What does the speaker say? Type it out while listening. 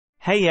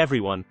Hey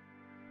everyone!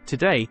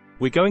 Today,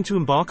 we're going to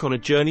embark on a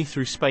journey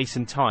through space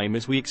and time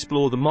as we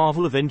explore the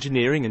marvel of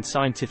engineering and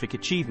scientific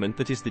achievement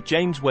that is the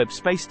James Webb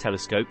Space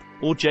Telescope,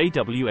 or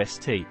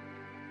JWST.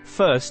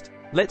 First,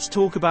 let's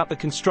talk about the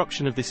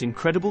construction of this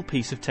incredible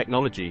piece of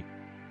technology.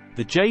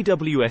 The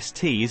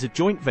JWST is a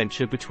joint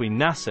venture between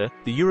NASA,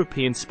 the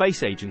European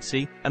Space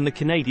Agency, and the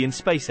Canadian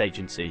Space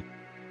Agency.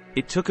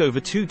 It took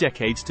over 2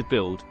 decades to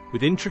build,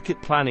 with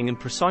intricate planning and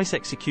precise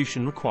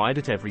execution required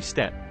at every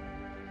step.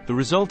 The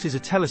result is a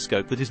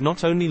telescope that is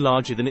not only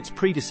larger than its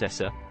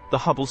predecessor, the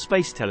Hubble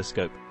Space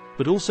Telescope,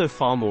 but also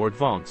far more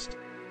advanced.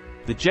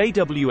 The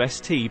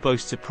JWST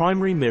boasts a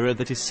primary mirror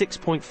that is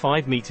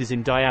 6.5 meters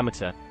in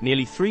diameter,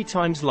 nearly 3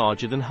 times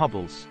larger than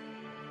Hubble's.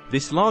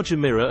 This larger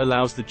mirror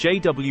allows the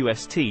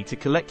JWST to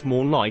collect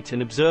more light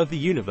and observe the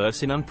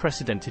universe in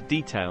unprecedented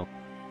detail.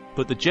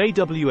 But the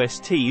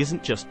JWST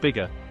isn't just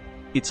bigger.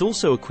 It's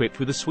also equipped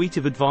with a suite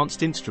of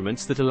advanced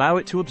instruments that allow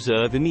it to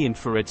observe in the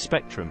infrared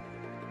spectrum.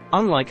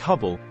 Unlike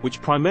Hubble,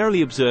 which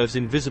primarily observes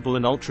invisible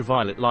and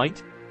ultraviolet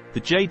light, the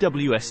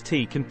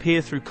JWST can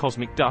peer through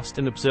cosmic dust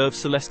and observe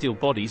celestial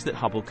bodies that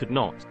Hubble could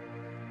not.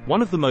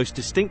 One of the most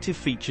distinctive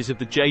features of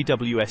the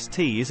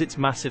JWST is its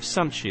massive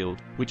sunshield,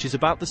 which is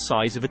about the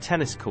size of a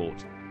tennis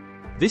court.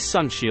 This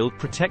sunshield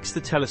protects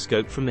the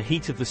telescope from the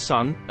heat of the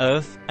Sun,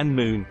 Earth, and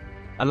Moon,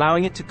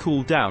 allowing it to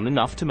cool down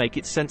enough to make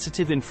its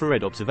sensitive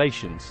infrared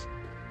observations.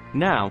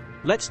 Now,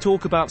 let's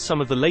talk about some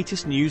of the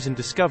latest news and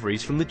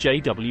discoveries from the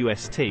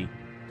JWST.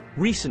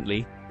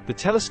 Recently, the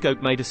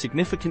telescope made a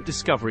significant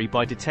discovery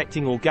by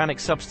detecting organic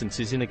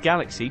substances in a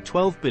galaxy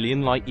 12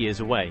 billion light-years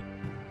away.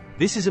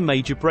 This is a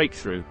major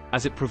breakthrough,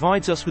 as it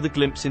provides us with a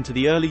glimpse into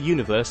the early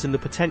universe and the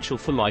potential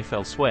for life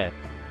elsewhere.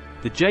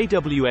 The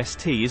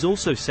JWST is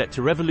also set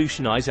to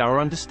revolutionize our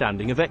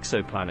understanding of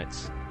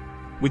exoplanets.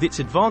 With its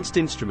advanced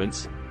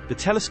instruments, the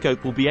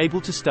telescope will be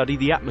able to study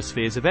the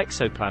atmospheres of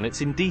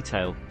exoplanets in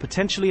detail,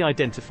 potentially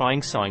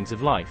identifying signs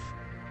of life.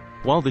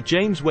 While the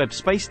James Webb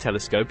Space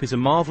Telescope is a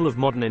marvel of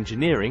modern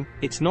engineering,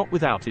 it's not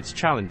without its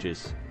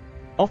challenges.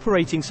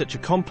 Operating such a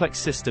complex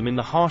system in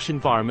the harsh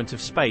environment of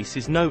space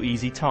is no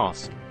easy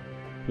task.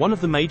 One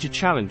of the major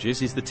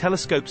challenges is the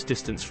telescope's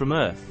distance from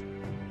Earth.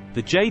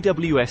 The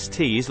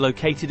JWST is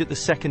located at the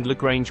second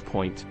Lagrange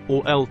point,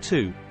 or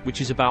L2,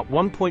 which is about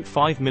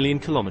 1.5 million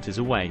kilometers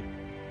away.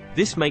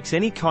 This makes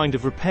any kind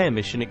of repair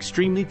mission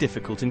extremely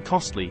difficult and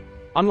costly,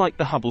 unlike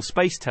the Hubble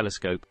Space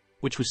Telescope,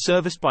 which was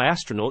serviced by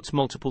astronauts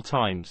multiple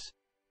times.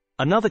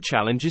 Another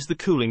challenge is the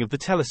cooling of the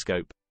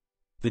telescope.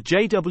 The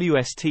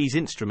JWST's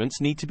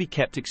instruments need to be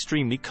kept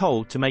extremely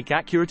cold to make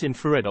accurate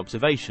infrared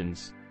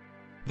observations.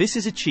 This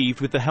is achieved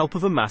with the help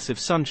of a massive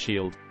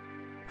sunshield.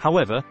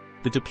 However,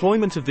 the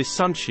deployment of this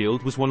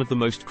sunshield was one of the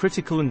most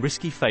critical and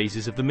risky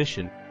phases of the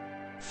mission.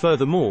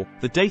 Furthermore,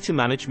 the data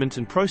management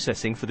and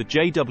processing for the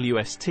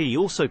JWST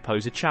also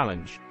pose a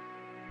challenge.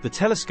 The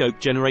telescope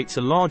generates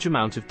a large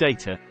amount of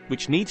data,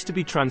 which needs to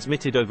be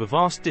transmitted over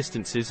vast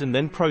distances and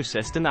then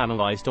processed and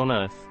analyzed on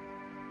Earth.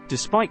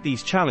 Despite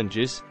these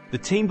challenges, the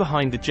team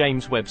behind the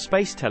James Webb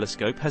Space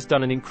Telescope has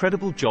done an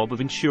incredible job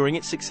of ensuring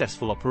its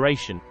successful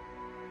operation.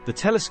 The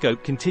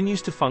telescope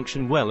continues to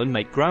function well and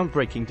make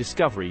groundbreaking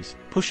discoveries,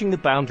 pushing the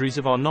boundaries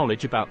of our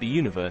knowledge about the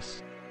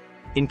universe.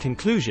 In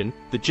conclusion,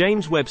 the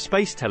James Webb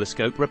Space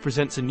Telescope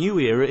represents a new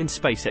era in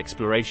space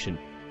exploration.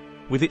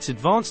 With its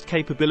advanced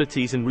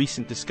capabilities and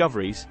recent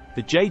discoveries,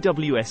 the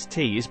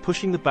JWST is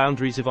pushing the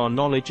boundaries of our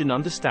knowledge and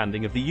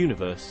understanding of the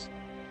universe.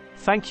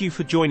 Thank you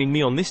for joining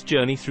me on this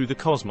journey through the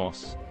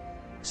cosmos.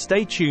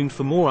 Stay tuned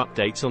for more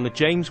updates on the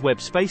James Webb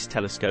Space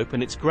Telescope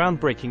and its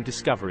groundbreaking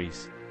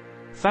discoveries.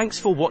 Thanks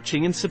for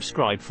watching and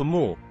subscribe for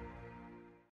more.